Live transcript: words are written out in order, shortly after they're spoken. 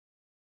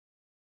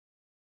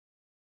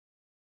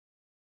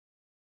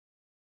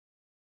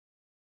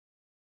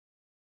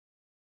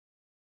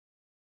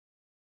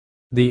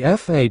The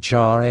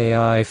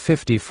FHRAI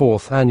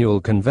 54th Annual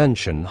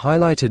Convention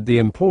highlighted the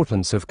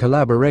importance of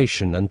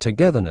collaboration and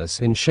togetherness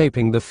in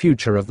shaping the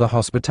future of the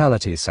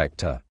hospitality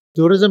sector.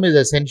 Tourism is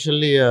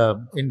essentially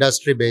an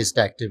industry-based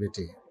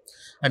activity,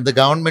 and the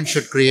government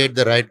should create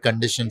the right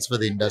conditions for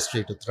the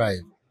industry to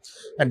thrive.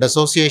 And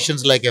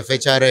associations like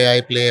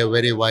FHRAI play a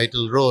very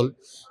vital role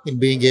in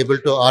being able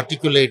to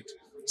articulate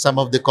some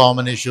of the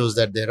common issues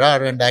that there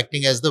are and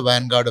acting as the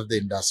vanguard of the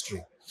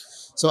industry.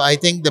 So I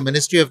think the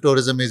Ministry of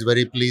Tourism is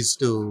very pleased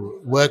to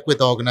work with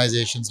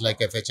organizations like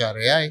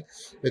FHRAI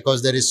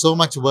because there is so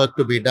much work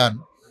to be done,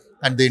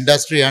 and the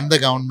industry and the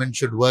government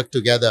should work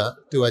together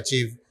to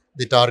achieve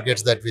the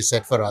targets that we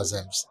set for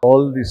ourselves.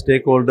 All the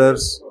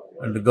stakeholders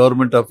and the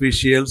government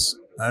officials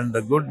and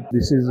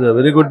this is a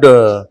very good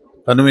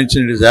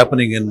convention. It is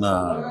happening in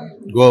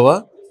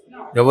Goa.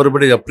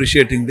 Everybody is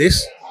appreciating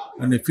this,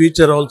 and in the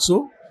future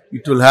also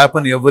it will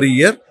happen every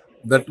year.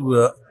 That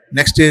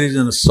next year is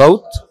in the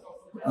south.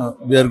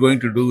 We are going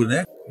to do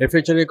next.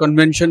 FHRAI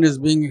convention is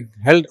being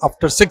held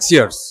after 6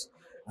 years,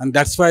 and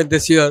that's why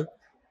this year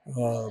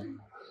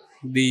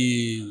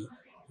the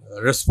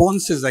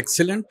response is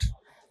excellent.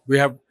 We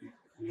have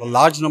a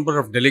large number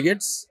of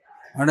delegates,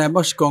 and I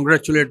must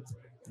congratulate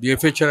the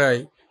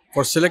FHRAI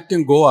for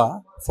selecting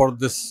Goa for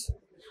this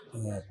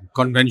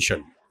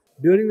convention.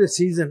 During the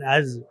season,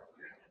 as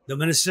the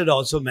minister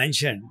also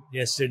mentioned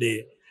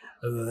yesterday,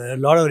 a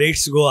lot of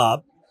rates go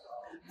up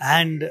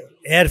and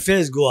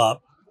airfares go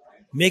up,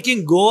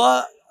 making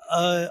Goa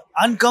an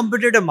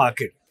uncompetitive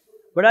market.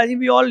 But I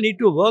think we all need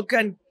to work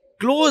and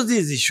close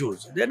these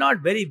issues. They're not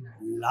very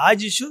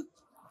large issues,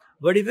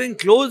 but if we can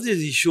close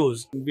these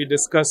issues. We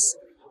discuss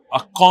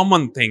a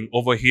common thing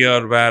over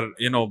here where,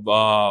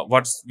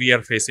 what we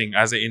are facing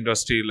as an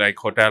industry like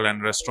hotel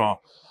and restaurant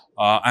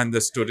and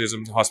this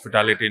tourism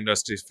hospitality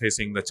industry is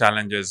facing the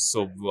challenges.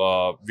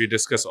 So we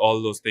discuss all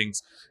those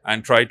things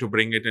and try to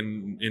bring it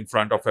in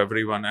front of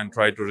everyone and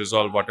try to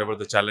resolve whatever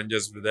the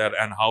challenges are there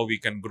and how we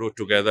can grow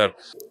together.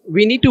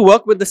 We need to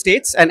work with the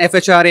states, and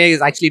FHRAI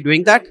is actually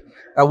doing that.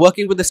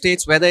 Working with the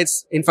states, whether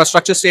it's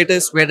infrastructure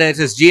status, whether it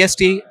is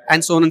GST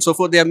and so on and so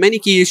forth. There are many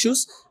key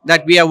issues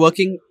that we are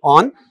working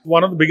on.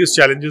 One of the biggest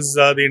challenges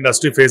the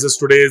industry faces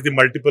today is the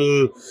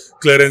multiple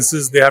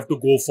clearances they have to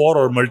go for,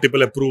 or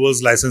multiple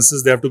approvals,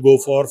 licenses they have to go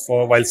for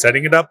while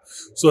setting it up.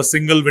 So a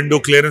single window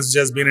clearance which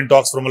has been in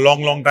talks from a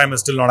long time has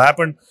still not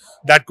happened.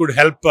 That could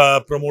help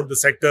promote the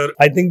sector.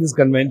 I think these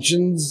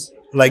conventions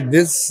like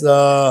this,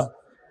 they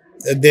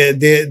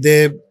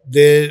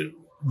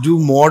do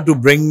more to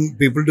bring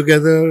people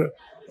together.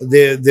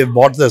 They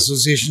brought the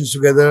associations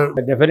together.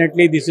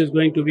 Definitely this is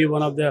going to be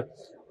one of the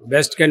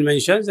best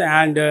conventions,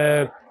 and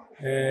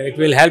it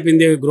will help in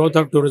the growth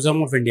of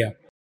tourism of India.